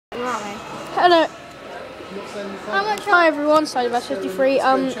Hello. Hi everyone, Cyberbass 53.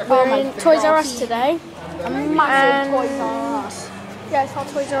 We're in Toys R Us today. A massive Toys R Us. Yeah, it's our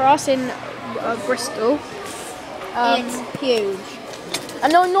Toys R Us in Bristol. It's huge.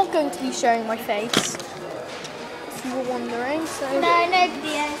 And I'm not going to be showing my face, if you were wondering. So No, nobody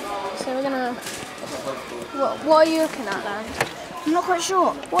is. So we're gonna. What are you looking at, then? I'm not quite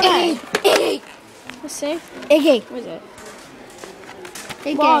sure. What are they? Iggy. Let's see. Iggy. What is it?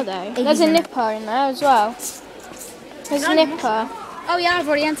 Iggy. What are they? Iggy's There's a in it. nipper in there as well. There's a nipper. Oh yeah, I've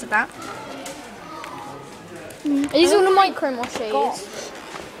already answered that. Are these all the micro moshies?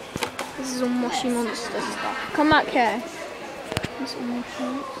 This is all Moshi Monster stuff. Come back here. This is all Moshi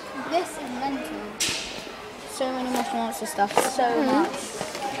Monster. This is mental. So many Moshi Monster stuff. So much.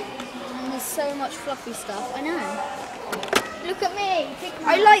 And there's so much fluffy stuff. I know. Look at me.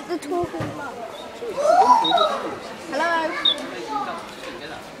 I like the talking bug. Hello.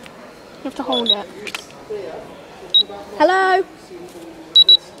 You have to hold it. Hello.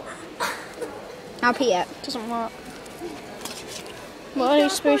 I'll pee it. Doesn't work. What are you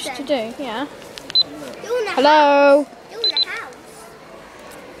supposed to do? Yeah. Hello.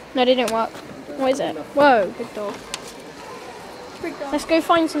 No, they didn't work. What is it? Whoa, big dog. Let's go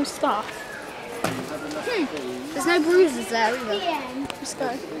find some stuff. There's no bruises there either. Let's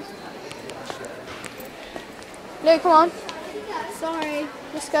go. No, come on. Sorry.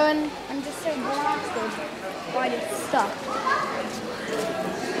 Let's go and. I'm just so blasted by this stuff.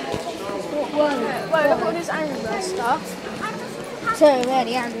 Whoa, look at all this Angry Bird stuff. So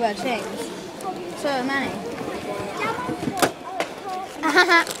many Angry Bird things. So many.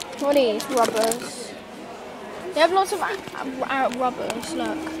 What are these? Rubbers. They have lots of rubbers,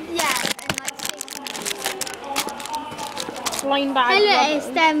 look. Yeah. Blind bag Hello, rubbers.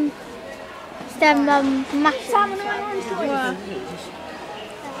 it's massive.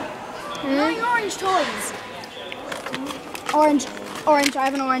 Nine orange toys. Orange. Orange, I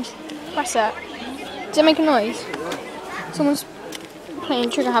have an orange. Press it. Does it make a noise? Someone's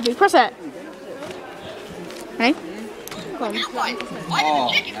playing Trigger Happy. Press it. Hey? Go on.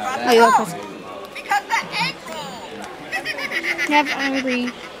 Oh, you got press it. You have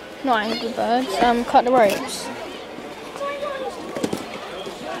not Angry Birds, cut the ropes.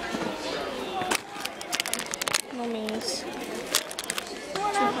 Mummies.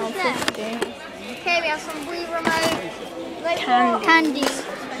 £2.50. Okay, we have some Wii remote. Candy.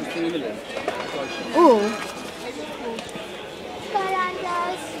 Candy. Ooh.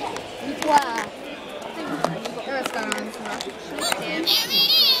 Skylanders. Wow.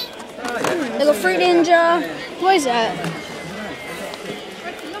 They got Fruit Ninja. What is it?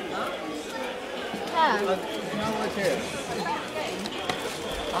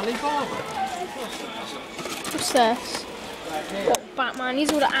 What's this? Got Batman. These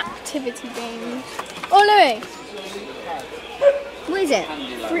are all the activity games. Oh, Louis. What is it?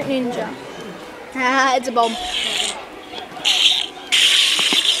 Fruit Ninja. Ah, it's a bomb.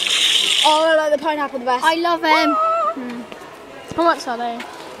 Oh, I like the pineapple the best. I love him. How much are they?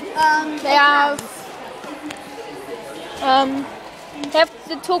 They have. They have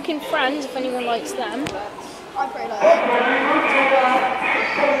the Talking Friends if anyone likes them. I pretty like them.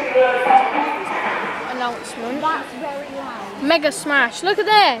 Announcement. That's very loud. Mega Smash. Look at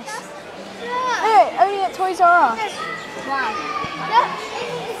this. Yeah. Hey, only at Toys R Us. Wow. Look.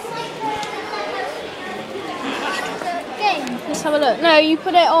 Game. Let's have a look. No, you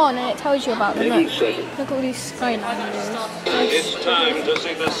put it on and it tells you about them. Look, look at all these Skylanders. It's time to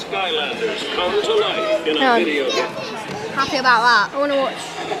see the Skylanders come to life in a video game. Happy about that. I want to watch.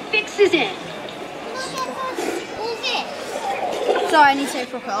 Fixes it. Sorry, I need to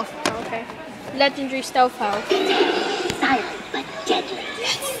take Rocket off. Oh, okay. Legendary Stealth Health. Silent but deadly.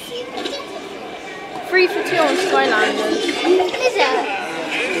 3 for 2 on Skylanders. Is it?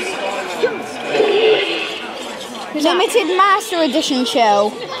 Who's that? Limited Master Edition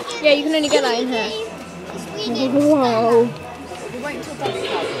shell. Yeah, you can only get that in here. Whoa.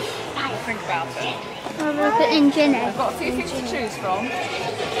 Think about it. The engine. I've got a few things to choose from.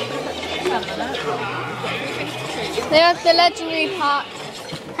 They have the Legendary Pack.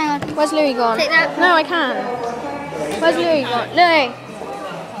 Hang on. Where's Louis gone? Take that. No, I can't. Where's Louis gone? Louis!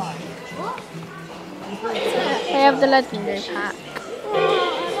 They have the Legendary Pack.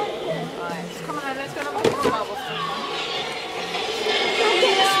 Come on, let's go to Marvel.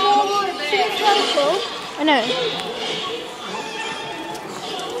 I know.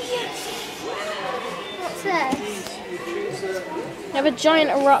 What's this? They have a giant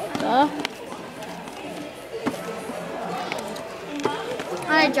eruptor.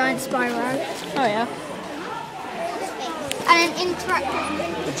 And a giant Spyro. Oh yeah. And then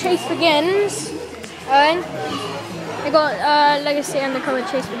interactive. The chase begins. Owen. I got Legacy Undercover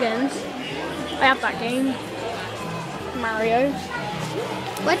Chase Begins. I have that game. Mario.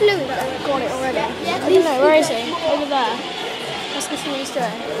 Where'd Louis go? Got it already. Yeah, I don't know, where is he? Over there. Let's go see what he's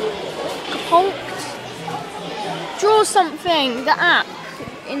doing. Honked. Draw something, the app,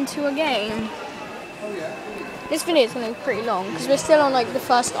 into a game. This video is going to be pretty long because we're still on like the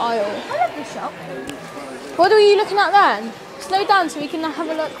first aisle. I love this shop. What are you looking at then? Slow down so we can have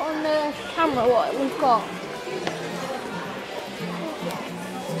a look on the camera what we've got.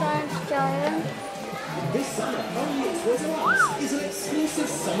 This summer, only at Toys R Us is an exclusive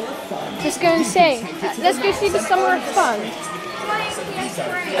summer of fun. Let's go and see. Let's go see the Summer of Fun.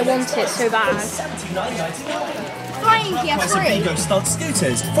 I want it so bad. Flying Price of PS3. Vigo stunt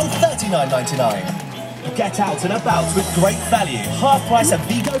scooters from $39.99. Get out and about with great value. Half price of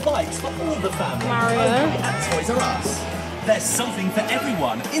Vigo bikes for all the family. Mario. Only at Toys R Us. There's something for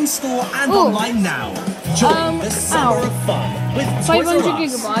everyone in store and Ooh. online now. Join the summer of fun with Toys 500 R Us.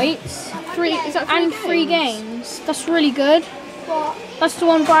 gigabytes, and 3 games. That's really good. That's the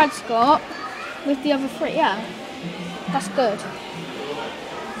one Brad's got with the other 3. Yeah, that's good.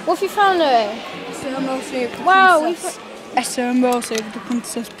 What have you found, Louis? Wow, SML saved the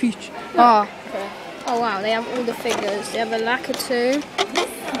Princess Peach. Ah. Okay. Oh wow, they have all the figures. They have a Lakitu.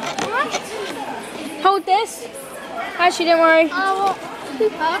 Hold this. Actually, don't worry. Oh,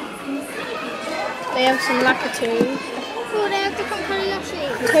 They have some Lakitus. oh, they have different kind of Yoshi.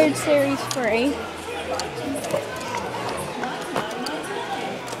 Toad Series 3.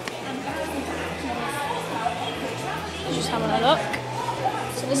 Just having a look.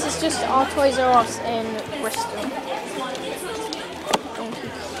 So this is just our Toys R Us in Bristol.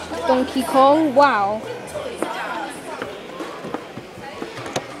 Donkey Kong, wow. Put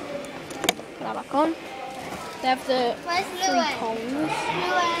that back on. They have the Where's 3 Louis? Kongs.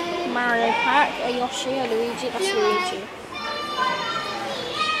 Louis. Mario Pack, a Yoshi, a Luigi, that's Luigi.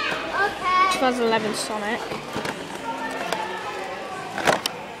 Okay. 2011 Sonic.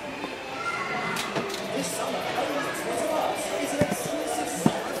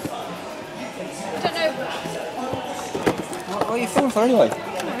 What are you filming for anyway?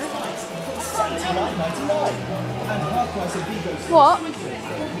 What?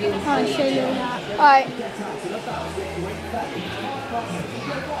 I'll show you that. Alright.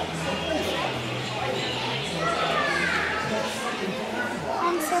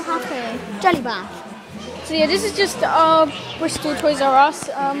 I'm so happy. Jelly bath. So yeah, this is just our Bristol Toys R Us.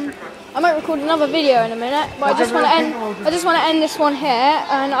 I might record another video in a minute, but I just want to end this one here,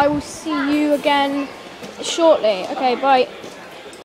 and I will see you again shortly. Okay, bye.